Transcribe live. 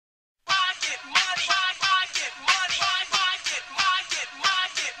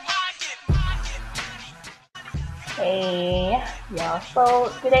Hey y'all,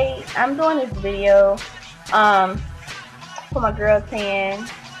 so today I'm doing this video um for my girl Tann.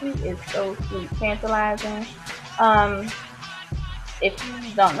 She is so sweet, tantalizing. Um if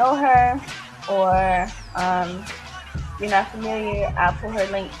you don't know her or you're not familiar, I'll put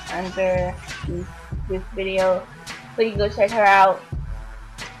her link under this video so you can go check her out.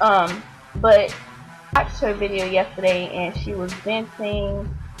 But I watched her video yesterday and she was venting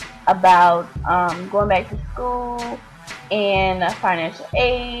about going back to school and financial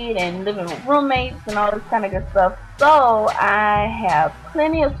aid and living with roommates and all this kind of good stuff. So I have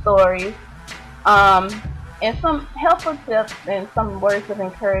plenty of stories and some helpful tips and some words of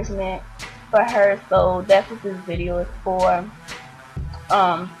encouragement for her. So that's what this video is for.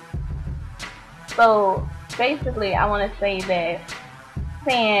 So basically I want to say that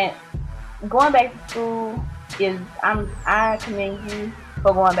saying going back to school is I commend you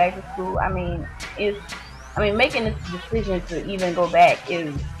for going back to school. Making this decision to even go back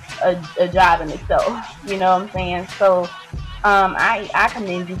is a job in itself. You know what I'm saying? So I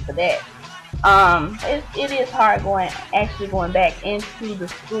commend you for that. It is hard actually going back into the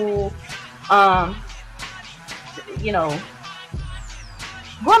school. You know,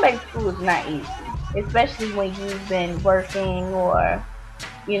 going back to school is not easy, especially when you've been working or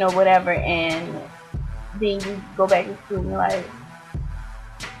whatever, and then you go back to school and you're like,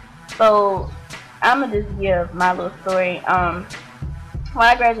 so I'm gonna just give my little story. When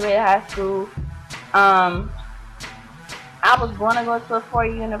I graduated high school, I was going to go to a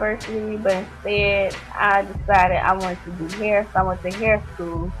 4-year university, but instead I decided I wanted to do hair, so I went to hair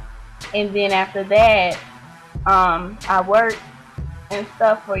school. And then after that, I worked and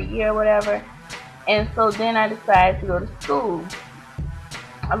stuff for a year or whatever, and so then I decided to go to school.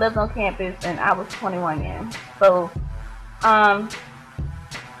 I lived on campus and I was 21 then. So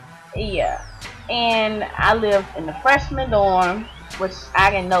yeah, and I lived in the freshman dorm, which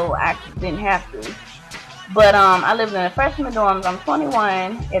I didn't know I didn't have to, but I lived in the freshman dorms. I'm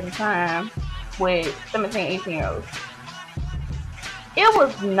 21 at the time with 17, 18 year olds. It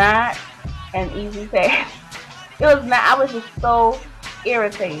was not an easy task. It was not. I was just so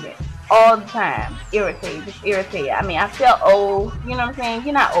irritated all the time. Just irritated. I mean, I felt old, you know what I'm saying?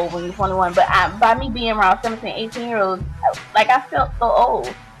 You're not old when you're 21, but by me being around 17, 18 year olds, like, I felt so old,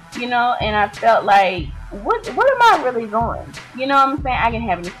 and I felt like, what am I really doing? You know what I'm saying? I didn't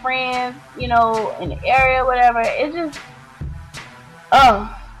have any friends, in the area, whatever. It just,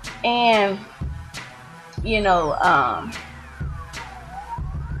 and,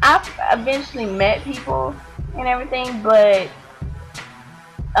 I eventually met people and everything, but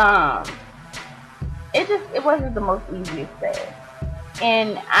it wasn't the most easiest day,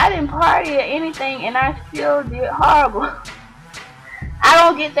 and I didn't party or anything, and I still did horrible. I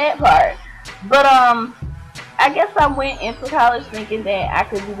don't get that part, but I guess I went into college thinking that I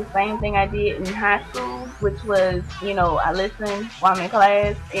could do the same thing I did in high school, which was, I listened while I'm in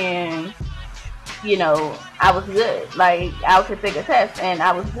class, and I was good. Like, I could take a test and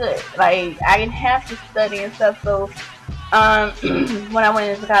I was good. Like, I didn't have to study and stuff. So when I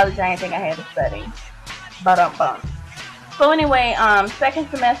went into college, I didn't think I had to study. So anyway, second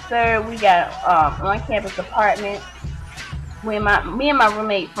semester we got on-campus apartment. Me and my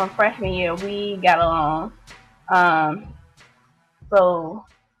roommate from freshman year, we got along. So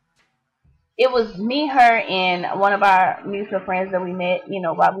it was me, her, and one of our mutual friends that we met,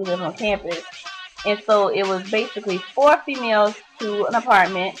 while we lived on campus. And so it was basically 4 females to an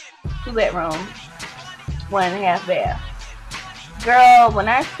apartment, 2 bedrooms, 1.5 bath. Girl, when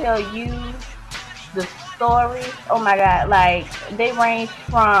I tell you the stories, oh my God, like, they range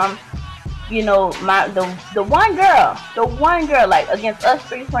from, the one girl, like, against us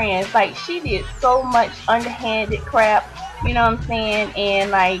 3 friends, like, she did so much underhanded crap, you know what I'm saying? And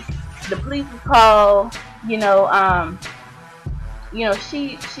like, the police was called,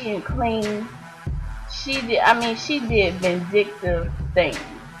 she didn't clean. She did vindictive things,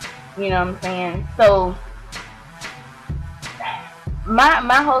 you know what I'm saying? So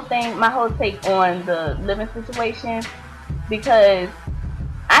my whole take on the living situation, because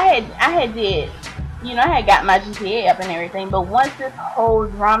I had got my GPA up and everything, but once this whole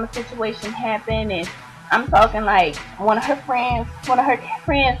drama situation happened, and I'm talking like one of her friends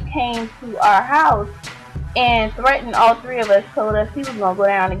came to our house and threatened all 3 of us, told us he was gonna go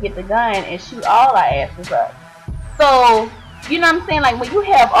down and get the gun and shoot all our asses up. So, you know what I'm saying? Like, when you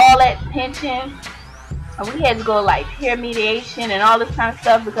have all that tension, and we had to go like peer mediation and all this kind of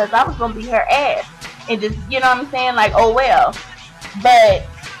stuff, because I was gonna beat her ass and just, you know what I'm saying? Like, oh well. But,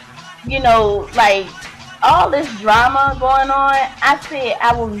 like, all this drama going on, I said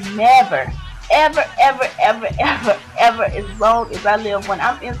I will never, ever, ever, ever, ever, ever, as long as I live, when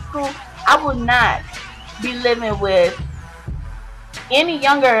I'm in school, I will not be living with any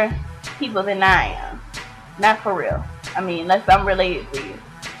younger people than I am. Not for real. I mean, unless I'm related to you.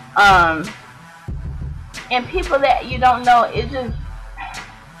 And people that you don't know, it just,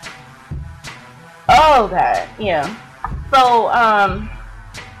 oh God, yeah. So,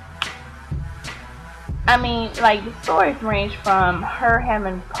 I mean, like, the stories range from her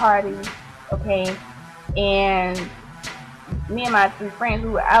having parties, okay, and me and my 3 friends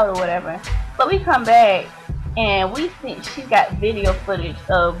who were out or whatever. But we come back and we think she got video footage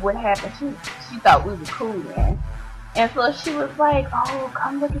of what happened. She thought we were cool then. And so she was like, oh,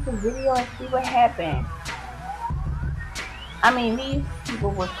 come look at the video and see what happened. I mean, these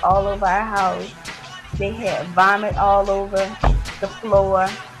people was all over our house. They had vomit all over the floor.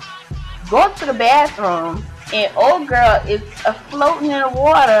 Go to the bathroom and old girl is floating in the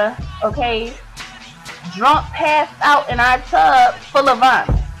water, okay, drunk, passed out in our tub full of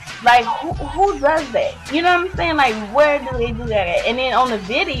vomit. Like, who does that? You know what I'm saying? Like, where do they do that at? And then on the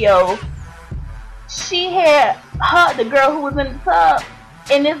video, she had hugged the girl who was in the tub,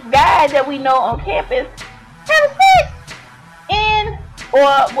 and this guy that we know on campus had sex.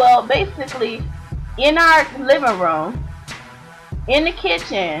 Well, basically, in our living room, in the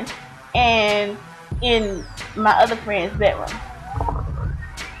kitchen, and in my other friend's bedroom.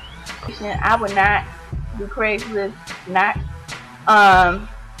 I would not do Craigslist, not.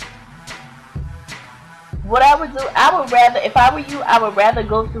 What I would do, I would rather, if I were you, I would rather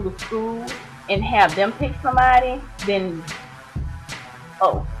go through the school and have them pick somebody than,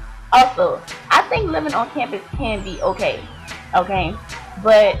 oh, also, I think living on campus can be okay,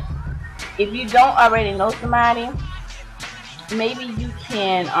 but if you don't already know somebody, maybe you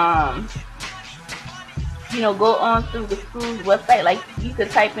can, you know, go on through the school's website. Like, you could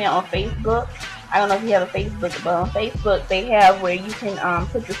type in on Facebook. I don't know if you have a Facebook, but on Facebook they have where you can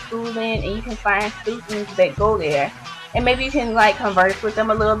put the school in, and you can find students that go there, and maybe you can like converse with them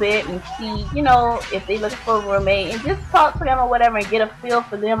a little bit and see, you know, if they're looking for a roommate, and just talk to them or whatever and get a feel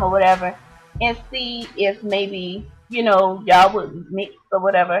for them or whatever, and see if maybe, you know, y'all would mix or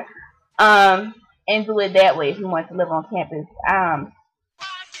whatever, and do it that way if you want to live on campus.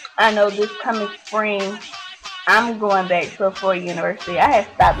 I know this coming spring I'm going back to a 4-year university. I had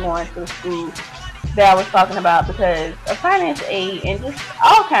stopped going to the school that I was talking about because of financial aid and just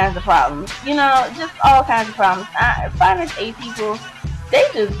all kinds of problems. You know, just all kinds of problems. Financial aid people, they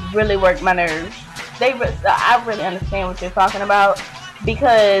just really work my nerves. I really understand what they're talking about,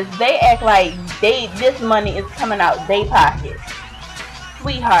 because they act like this money is coming out their pocket.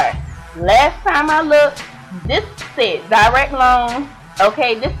 Sweetheart, last time I looked, this said direct loan.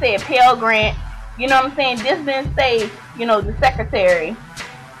 Okay, this said Pell Grant. You know what I'm saying? This didn't say, you know, the secretary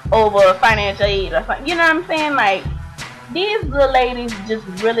over financial aid or something. You know what I'm saying? Like, these little ladies just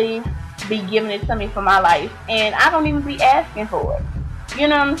really be giving it to me for my life, and I don't even be asking for it. You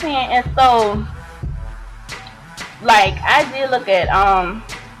know what I'm saying? And so, like, I did look at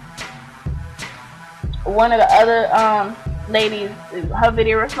one of the other ladies, her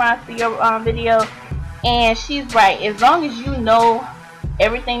video response to your video, and she's right. As long as you know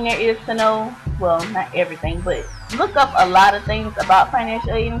everything there is to know, well, not everything, but look up a lot of things about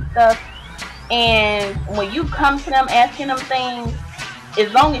financial aid and stuff, and when you come to them asking them things,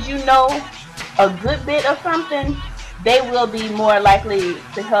 as long as you know a good bit of something, they will be more likely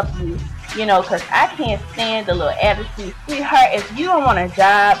to help you. You know, because I can't stand the little attitude. Sweetheart, if you don't want a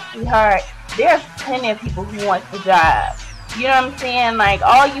job, sweetheart, there's plenty of people who want the job. You know what I'm saying? Like,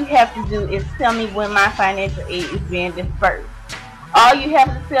 all you have to do is tell me when my financial aid is being dispersed. All you have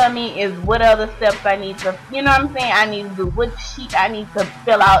to tell me is what other steps I need to, you know what I'm saying, I need to do, what sheet I need to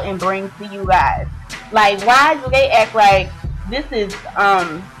fill out and bring to you guys. Like, why do they act like this is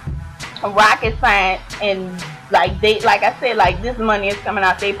rocket science, and like I said, like this money is coming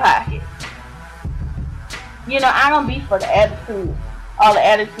out their pocket? You know, I don't be for the attitude, all the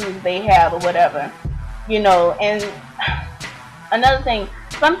attitudes they have or whatever. You know, and another thing,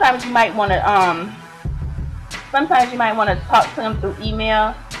 sometimes you might want to talk to them through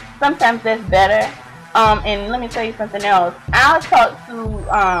email. Sometimes that's better. And let me tell you something else. I'll talk to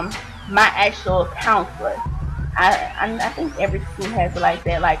my actual counselor. I think every school has it like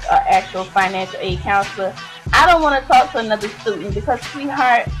that, like an actual financial aid counselor. I don't want to talk to another student because,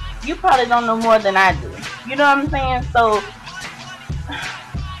 sweetheart, you probably don't know more than I do. You know what I'm saying? So,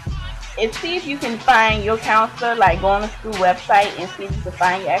 see if you can find your counselor, like go on the school website and see if you can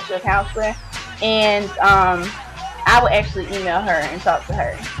find your actual counselor. And I would actually email her and talk to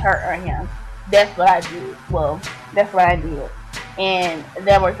her or him. That's what I do. Well, that's what I did, and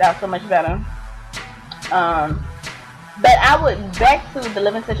that worked out so much better. Um, but I would, back to the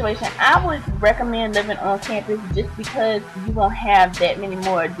living situation, I would recommend living on campus just because you won't have that many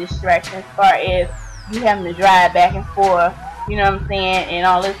more distractions as far as you having to drive back and forth, you know what I'm saying, and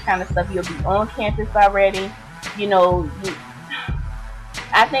all this kind of stuff. You'll be on campus already. You know,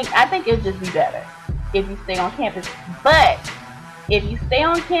 I think it'll just be better if you stay on campus. But if you stay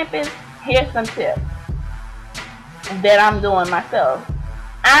on campus, here's some tips that I'm doing myself.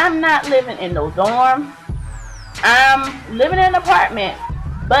 I'm not living in no dorm. I'm living in an apartment,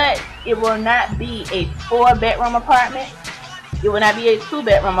 but it will not be a 4-bedroom apartment. It will not be a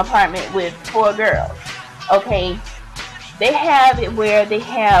 2-bedroom apartment with 4 girls. Okay, they have it where they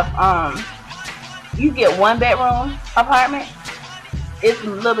have you get 1-bedroom apartment. It's a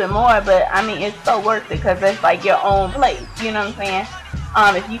little bit more, but I mean it's so worth it because it's like your own place. You know what I'm saying?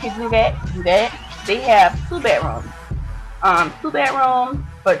 If you could do that, do that. They have 2 bedrooms. 2 bedrooms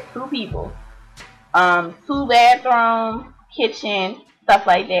for 2 people. 2 bathroom, kitchen, stuff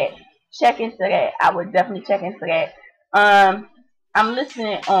like that. Check into that. I would definitely check into that. I'm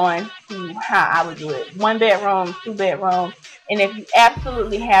listening on to how I would do it. 1 bedroom, 2 bedroom, and if you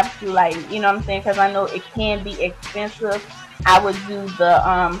absolutely have to, like, you know what I'm saying, because I know it can be expensive, I would do the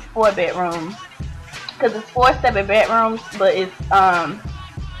 4 bedroom, because it's 4 separate bedrooms, but it's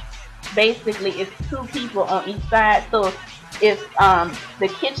basically it's 2 people on each side. So it's the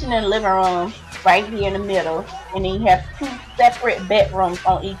kitchen and living room right here in the middle, and then you have 2 separate bedrooms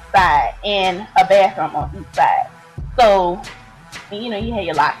on each side and a bathroom on each side. So you know you have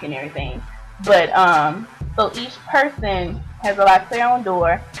your lock and everything, but so each person has a lock to their own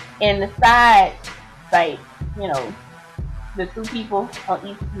door, and the side, like, you know, the 2 people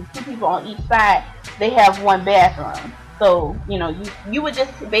on each side, they have 1 bathroom. So you know you would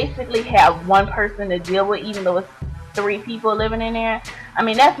just basically have 1 person to deal with, even though it's 3 people living in there. I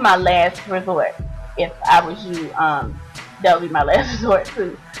mean, that's my last resort. If I was you, that would be my last resort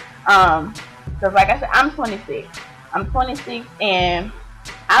too. Because like I said, I'm 26. I'm 26 and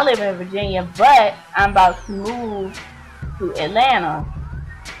I live in Virginia, but I'm about to move to Atlanta,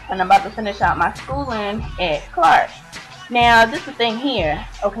 and I'm about to finish out my schooling at Clark. Now, this is the thing here.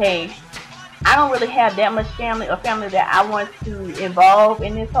 Okay, I don't really have that much family or family that I want to involve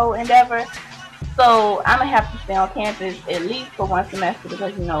in this whole endeavor. So I'm gonna have to stay on campus at least for 1 semester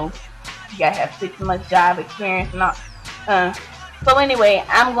because you know you gotta have 6 months job experience and all. So anyway,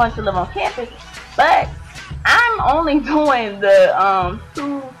 I'm going to live on campus, but I'm only doing the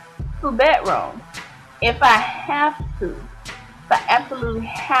 2 bedroom. If I have to, if I absolutely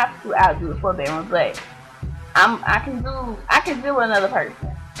have to, I'll do a 4 bedroom. But I can do another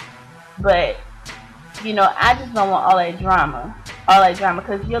person. But you know, I just don't want all that drama,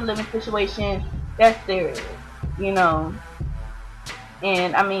 because your living situation, that's serious, you know.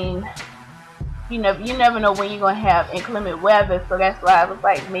 And I mean, you never know when you're gonna have inclement weather, so that's why I was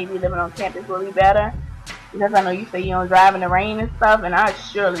like, maybe living on campus will be better, because I know you say you don't drive in the rain and stuff, and I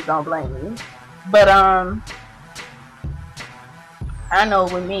surely don't blame you. But I know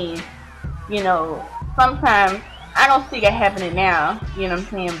with me, you know, sometimes I don't see that happening now, you know what I'm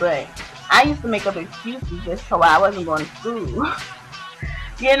saying, but I used to make up excuses just so I wasn't going to school.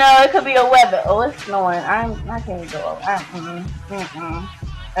 You know, it could be the weather. Oh, it's snowing. I can't go.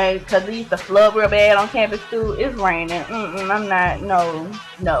 Because it used to flood real bad on campus too. It's raining. I'm not.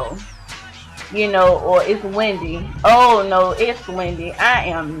 No. You know, or it's windy. Oh no, it's windy. I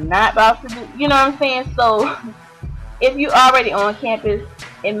am not about to do. You know what I'm saying? So if you already on campus,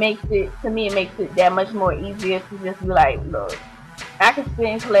 it makes it that much more easier to just be like, look, I can sit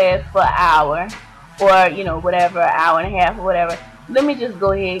in class for an hour, or you know, whatever, an hour and a half or whatever. Let me just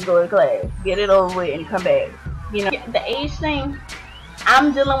go ahead and go to class, get it over with, and come back. You know, the age thing,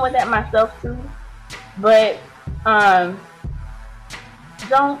 I'm dealing with that myself too. But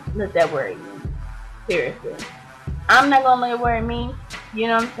don't let that worry you. Seriously, I'm not gonna let it worry me. You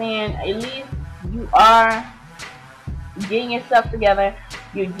know what I'm saying? At least you are getting yourself together.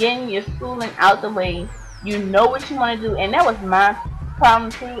 You're getting your schooling out the way. You know what you want to do, and that was my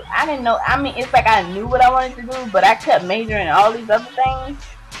problem too. I didn't know. I mean, it's like I knew what I wanted to do, but I kept majoring in all these other things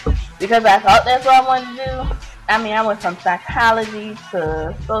because I thought that's what I wanted to do. I mean, I went from psychology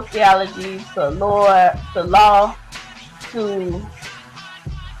to sociology to law to,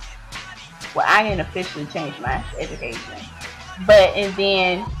 well, I didn't officially change my education, and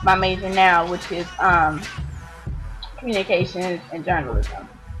then my major now, which is communications and journalism.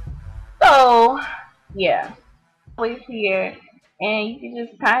 So yeah, always here, and you can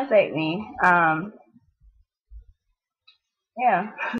just contact me. Yeah.